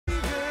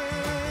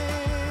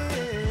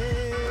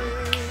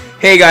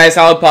Hey guys,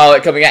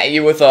 Pilot coming at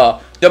you with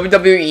a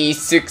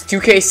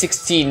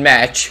WWE2K16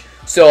 match.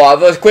 So I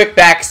have a quick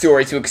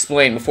backstory to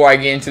explain before I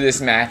get into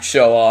this match.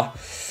 So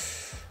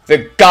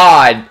the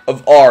god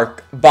of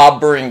ARK,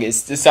 Bob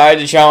Bringus,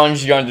 decided to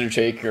challenge The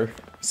Undertaker.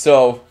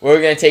 So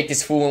we're gonna take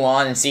this fool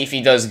on and see if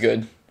he does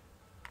good.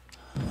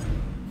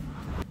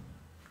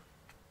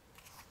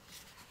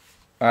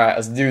 Alright,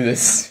 let's do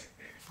this.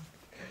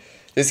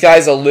 This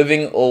guy's a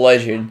living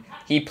legend.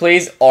 He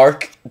plays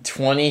ARK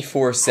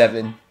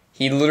 24/7.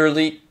 He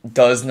literally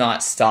does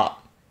not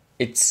stop.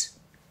 It's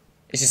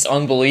just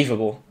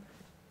unbelievable.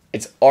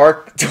 It's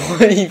ARK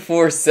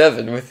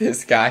 24/7 with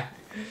this guy.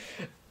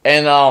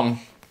 And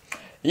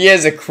he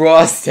has a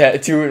cross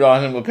tattooed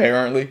on him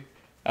apparently.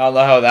 I don't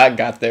know how that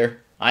got there.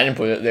 I didn't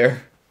put it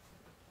there.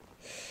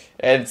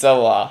 And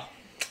so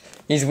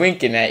he's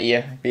winking at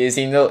you because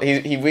he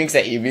winks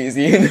at you because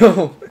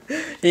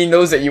he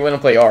knows that you want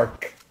to play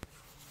ARK.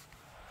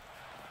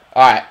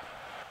 Alright,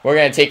 we're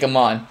gonna take him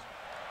on.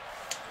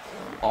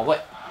 Oh,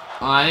 what?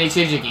 I need to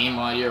change the game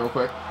audio real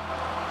quick.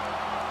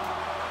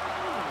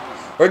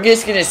 We're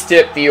just gonna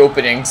skip the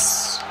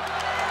openings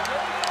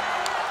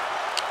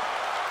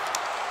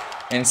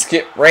and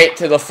skip right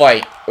to the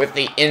fight with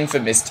the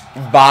infamous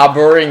Bob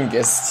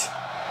Bringus.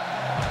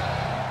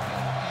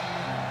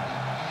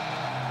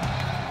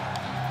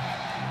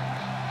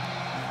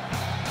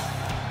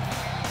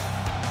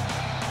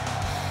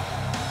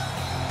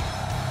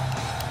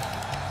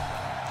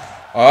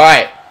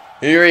 Alright,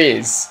 here he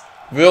is.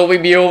 Will we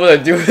be able to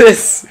do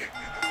this?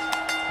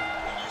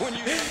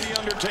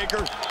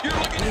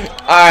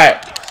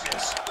 Alright.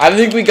 I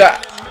think we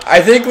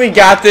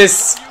got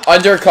this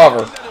under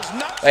cover.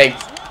 Like,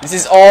 this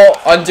is all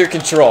under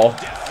control.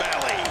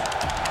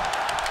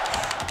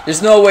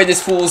 There's no way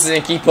this fool's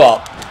gonna keep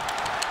up.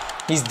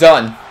 He's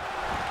done.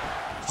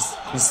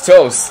 He's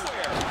toast.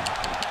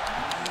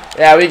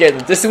 Yeah, we get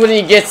it. This is what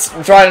he gets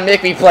from trying to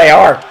make me play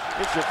ARK.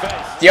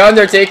 The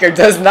Undertaker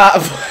does not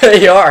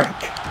play ARK.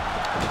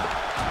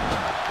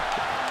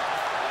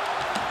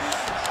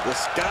 The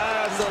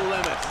sky's the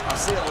limit. I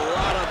see a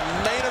lot of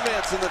main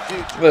events in the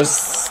future. I'm gonna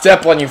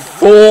step on you,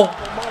 fool.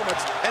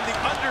 And the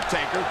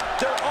Undertaker,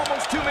 there are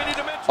almost too many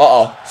dimensions.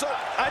 Uh-oh. So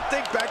I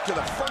think back to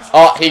the first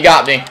he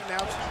got me.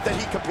 that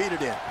he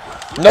competed in.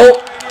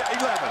 Nope.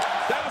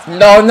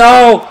 No. Yeah, I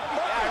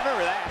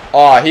remember that.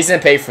 Oh, he's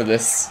gonna pay for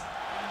this.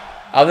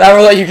 I'll never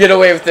let you get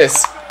away with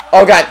this.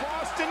 Oh god.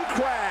 Boston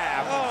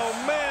Crab. Oh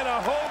man, a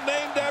hole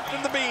named after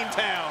the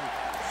Beantown.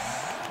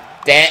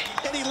 Damn.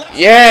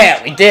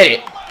 Yeah, we did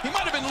it. He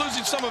might have been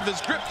losing some of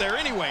his grip there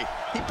anyway.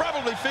 He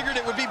probably figured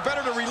it would be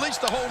better to release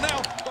the hole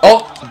now.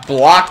 Oh,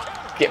 block.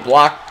 Get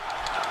blocked.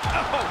 Oh,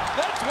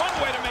 that's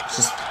one way to make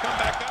Just, come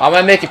back up. I'm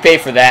gonna make you pay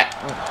for that.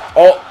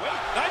 Oh. Wait,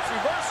 nice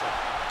reversal.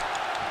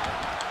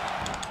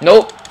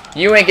 Nope.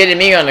 You ain't getting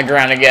me on the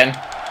ground again.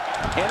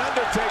 And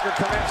Undertaker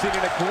commencing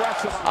an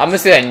aggressive. I'm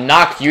just gonna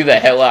knock you the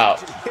hell out.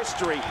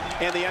 History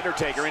and the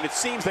Undertaker, and it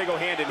seems they go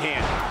hand in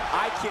hand.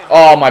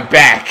 Oh, my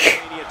back.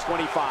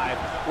 25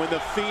 when the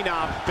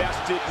Phenom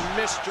bested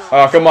Mr.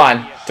 Oh, come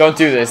on. Don't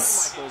do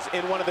this.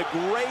 In one of the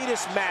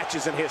greatest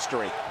matches in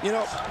history. You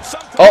know,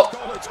 sometimes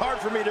it's hard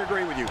for me to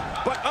agree with you,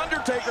 but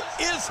Undertaker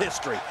is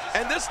history,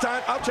 and this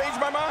time I'll change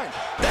my mind.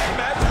 That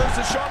match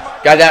versus Shawn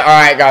Michaels. Got that?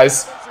 Alright,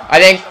 guys.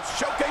 I think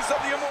Showcase of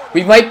the immortal.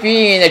 we might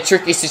be in a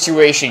tricky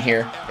situation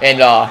here. And,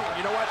 You know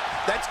what?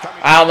 That's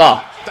coming. I don't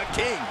know. The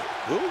King.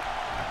 Who?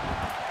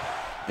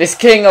 This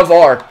king of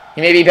ARK.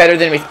 He may be better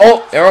than me.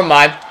 Oh, never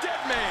mind. Dead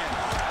man.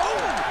 Oh.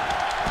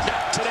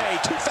 Not today.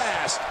 Too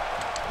fast.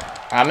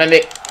 I'm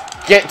gonna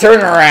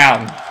turn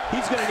around.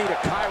 He's going to need a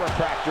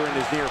chiropractor in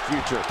his near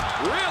future.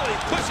 Really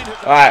pushing his.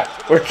 Alright,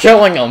 we're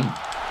killing him.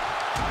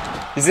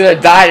 He's gonna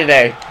die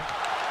today.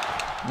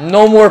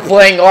 No more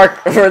playing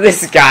ARK for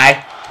this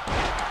guy.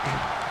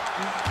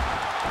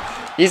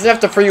 He's gonna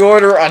have to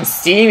pre-order on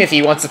Steam if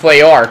he wants to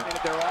play ARK.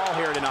 They're all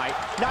here tonight,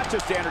 not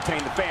just to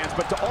entertain the fans,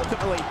 but to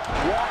ultimately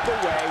walk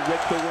away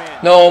with the win.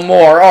 No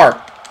more ARK.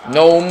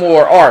 No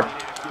more ARK.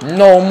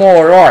 No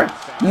more ARK.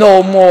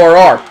 No more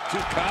ARK. Too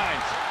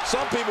kind.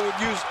 Some people would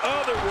use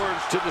other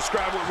words to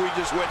describe what we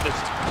just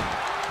witnessed.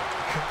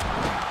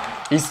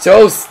 He's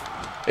toast.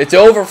 It's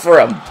over for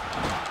him.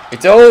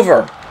 It's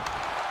over.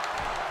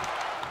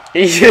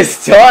 He's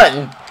just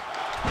done.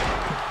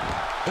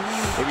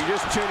 If you're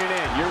just tuning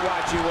in, you're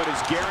watching what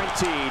is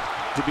guaranteed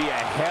to be a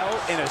Hell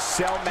in a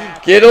Cell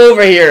match. Get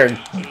over here.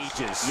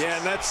 Ages. Yeah,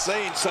 and that's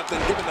saying something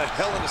given the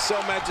Hell in a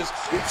Cell matches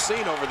we've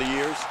seen over the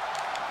years.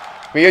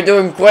 We are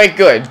doing quite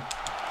good.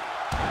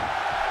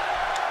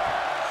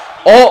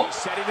 Oh.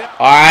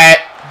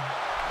 Alright.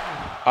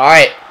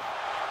 Alright.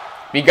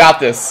 We got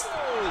this. Oh,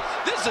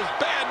 this is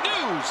bad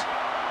news.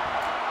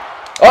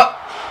 Oh.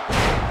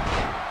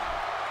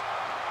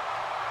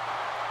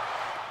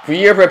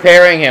 We are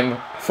preparing him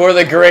for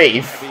the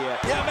grave.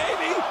 Yeah,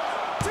 maybe.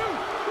 2,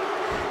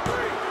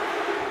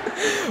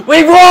 3.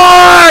 We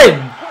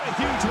won! What a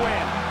huge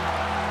win.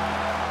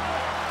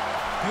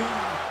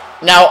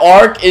 Now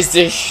ARK is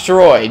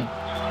destroyed.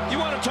 You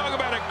want to talk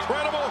about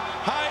incredible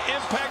high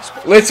impact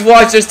sports? Let's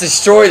watch us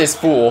destroy this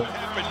fool.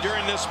 Happened during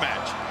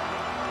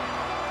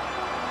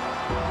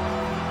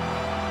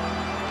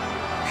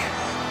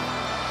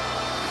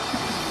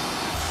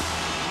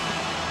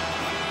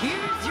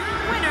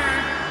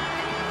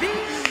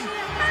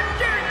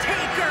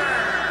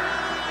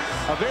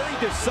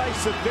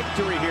decisive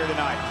victory here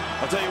tonight.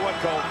 I'll tell you what,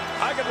 Cole,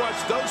 I could watch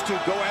those two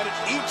go at it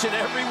each and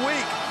every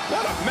week.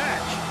 What a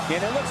match.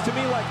 And it looks to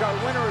me like our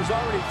winner is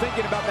already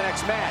thinking about the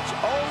next match.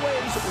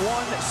 Always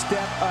one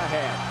step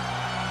ahead.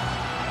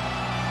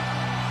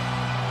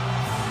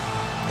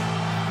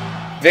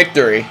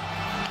 Victory.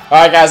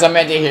 Alright guys, I'm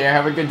Andy here.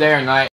 Have a good day or night.